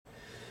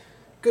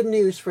good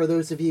news for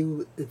those of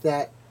you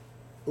that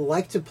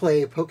like to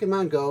play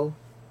Pokemon Go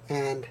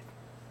and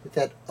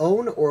that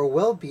own or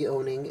will be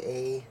owning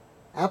a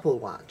Apple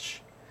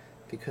Watch,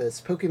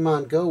 because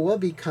Pokemon Go will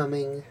be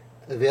coming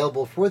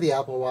available for the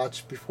Apple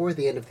Watch before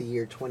the end of the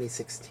year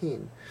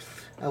 2016.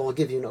 I will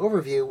give you an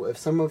overview of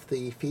some of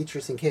the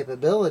features and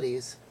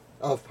capabilities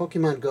of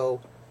Pokemon Go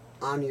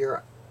on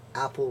your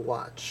Apple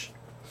Watch.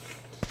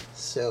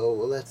 So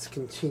let's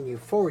continue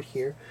forward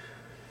here.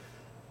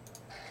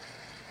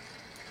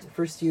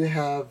 First you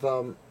have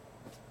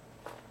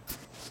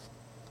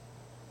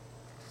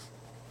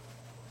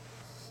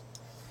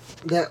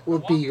that will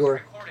be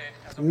your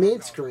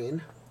main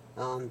screen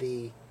on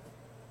the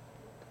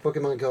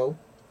Pokemon Go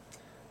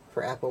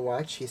for Apple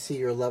Watch. You see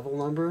your level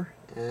number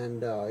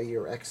and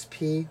your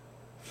XP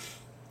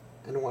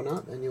and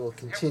whatnot, and you will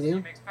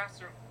continue.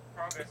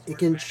 It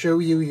can show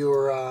you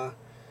your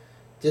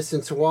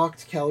distance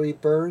walked, calorie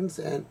burned,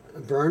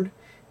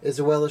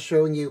 as well as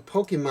showing you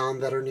Pokemon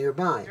that are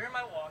nearby.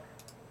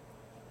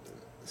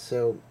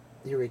 So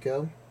here we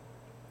go.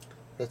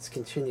 Let's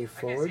continue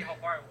forward. I can see how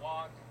far I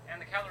walked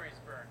and the calories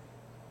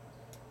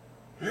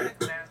burned.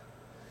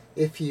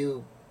 If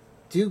you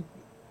do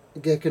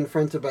get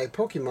confronted by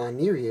Pokemon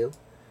near you,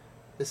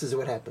 this is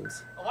what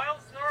happens. A wild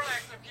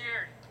Snorlax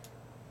appeared.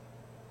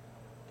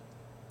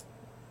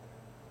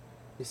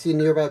 You see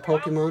nearby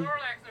Pokemon?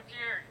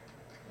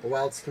 A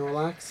wild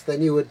Snorlax.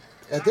 Then you would,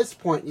 at this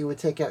point, you would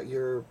take out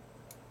your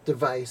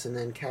device and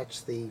then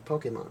catch the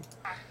Pokemon.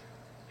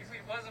 If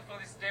it wasn't for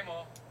this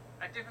demo,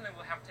 I definitely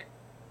would have taken.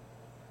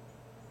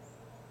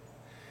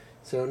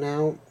 So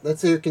now,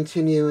 let's say you're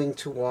continuing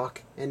to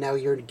walk, and now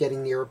you're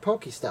getting near a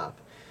Pokestop.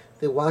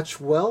 The watch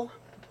will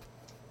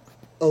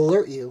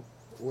alert you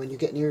when you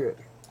get near it.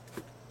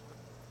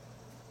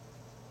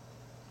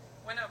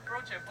 When I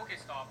approach a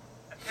Pokestop,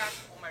 a tap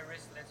on my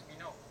wrist lets me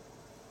know.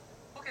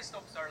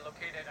 Pokestops are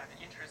located at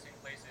interesting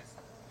places,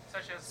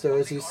 such as. So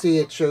as you see,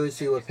 it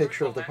shows you a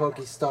picture of the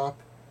Pokestop.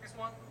 This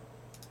one.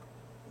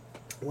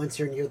 Once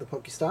you're near the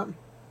Pokestop.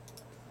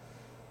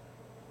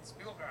 It's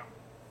Battleground.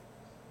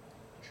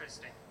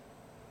 Interesting.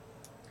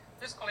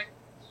 This collect.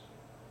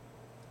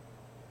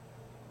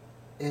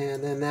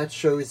 And then that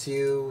shows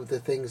you the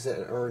things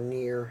that are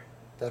near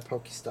that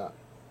Pokestop.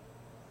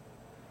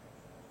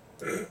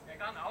 I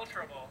got an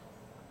Ultra Ball.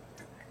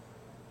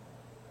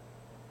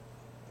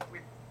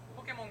 With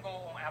Pokemon Go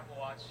on Apple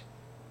Watch,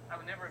 I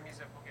would never miss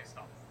a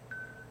Pokestop.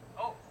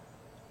 Oh!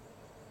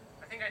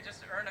 I think I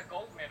just earned a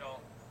gold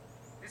medal.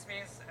 This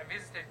means I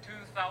visited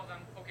 2,000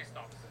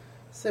 Pokestops.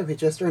 So he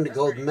just earned a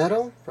gold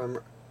medal from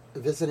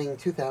visiting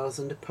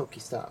 2,000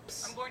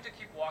 Pokestops. I'm going to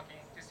keep walking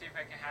to see if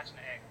I can hatch an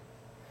egg.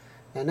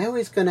 And now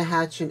he's going to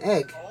hatch an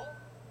egg. Oh,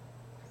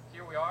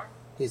 here we are.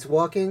 He's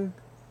walking.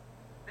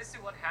 Let's see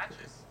what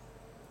hatches.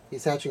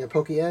 He's hatching a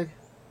Poke egg.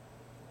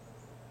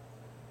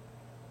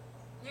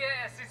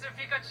 Yes, it's a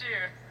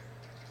Pikachu.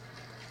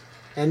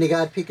 And he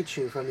got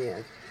Pikachu from the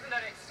egg. Isn't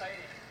that exciting?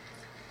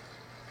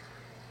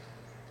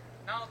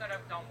 Now that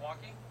I've done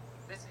walking,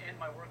 let's end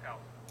my workout.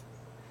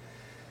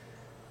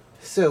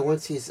 So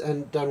once he's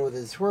done with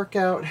his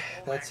workout,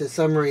 that's his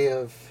summary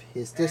of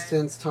his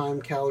distance,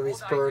 time,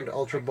 calories burned,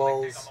 Ultra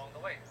Balls,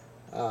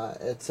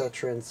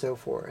 etc. and so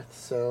forth.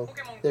 So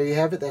there you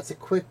have it. That's a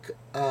quick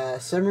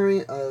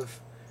summary of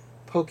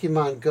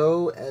Pokemon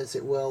Go as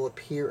it will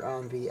appear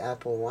on the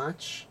Apple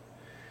Watch.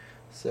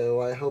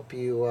 So I hope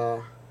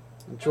you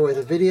enjoy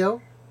the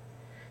video,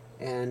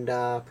 and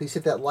please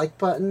hit that like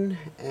button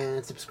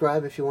and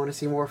subscribe if you want to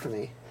see more from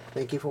me.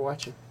 Thank you for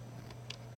watching.